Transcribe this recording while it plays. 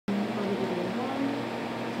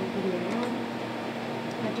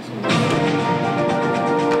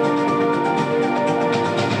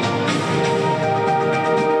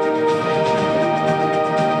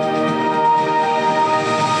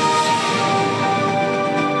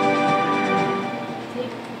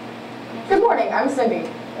Cindy.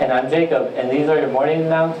 And I'm Jacob, and these are your morning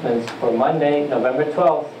announcements for Monday, November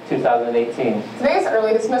 12th, 2018. Today's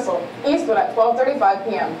early dismissal, Eastwood at 12:35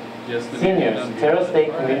 p.m. Seniors, Terrell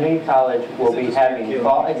State Community College will be having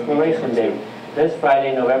Fall Exploration Day this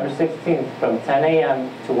Friday, November 16th from 10 a.m.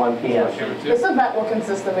 to 1 p.m. This event will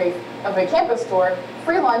consist of a campus tour,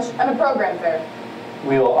 free lunch, and a program fair.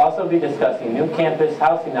 We will also be discussing new campus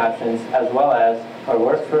housing options as well as our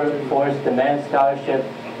Workforce Demand Scholarship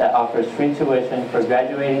that offers free tuition for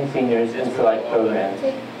graduating seniors in select programs.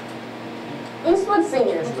 Eastwood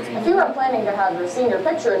seniors, if you are planning to have your senior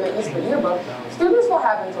picture in the Eastwood yearbook, students will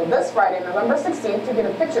have until this Friday, November 16th to get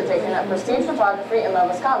a picture taken at Prestige Photography in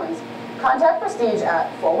Levis Commons. Contact Prestige at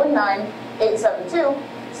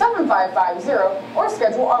 419-872-7550 or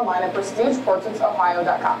schedule online at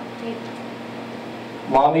prestigeportraitsohio.com.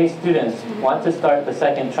 Maumee students want to start the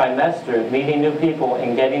second trimester meeting new people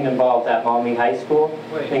and getting involved at Maumee High School?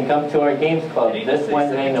 Then come to our Games Club this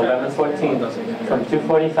Wednesday, November 14th from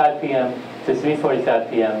 2:45 p.m. to 3:45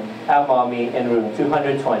 p.m. at Maumee in room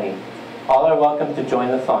 220. All are welcome to join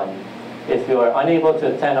the fun. If you are unable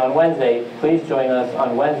to attend on Wednesday, please join us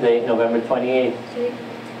on Wednesday, November 28th.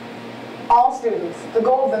 All students, the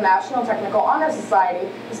goal of the National Technical Honor Society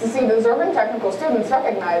is to see deserving technical students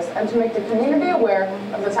recognized and to make the community aware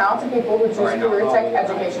of the talented people who choose career tech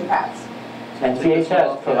education paths.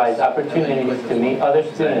 NTHS provides opportunities to meet other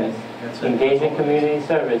students, engage in community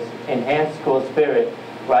service, enhance school spirit,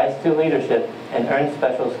 rise to leadership, and earn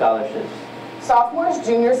special scholarships. Sophomores,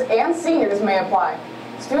 juniors, and seniors may apply.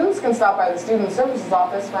 Students can stop by the Student Services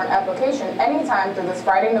Office for an application anytime through this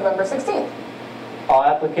Friday, November 16th. All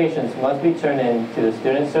applications must be turned in to the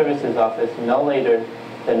Student Services Office no later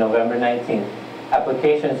than November 19th.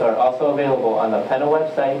 Applications are also available on the Penta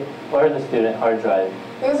website or the student hard drive.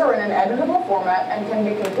 These are in an editable format and can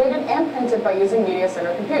be completed and printed by using Media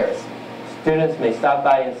Center computers. Students may stop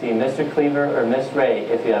by and see Mr. Cleaver or Miss Ray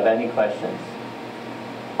if you have any questions.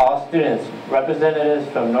 All students, representatives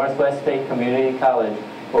from Northwest State Community College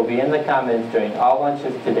will be in the Commons during all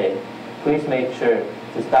lunches today. Please make sure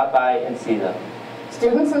to stop by and see them.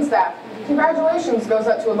 Students and staff, congratulations goes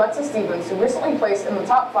out to Alexa Stevens, who recently placed in the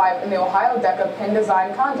top 5 in the Ohio DECA Pin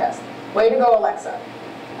Design Contest. Way to go, Alexa.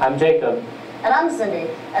 I'm Jacob. And I'm Cindy,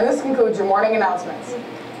 and this concludes your morning announcements.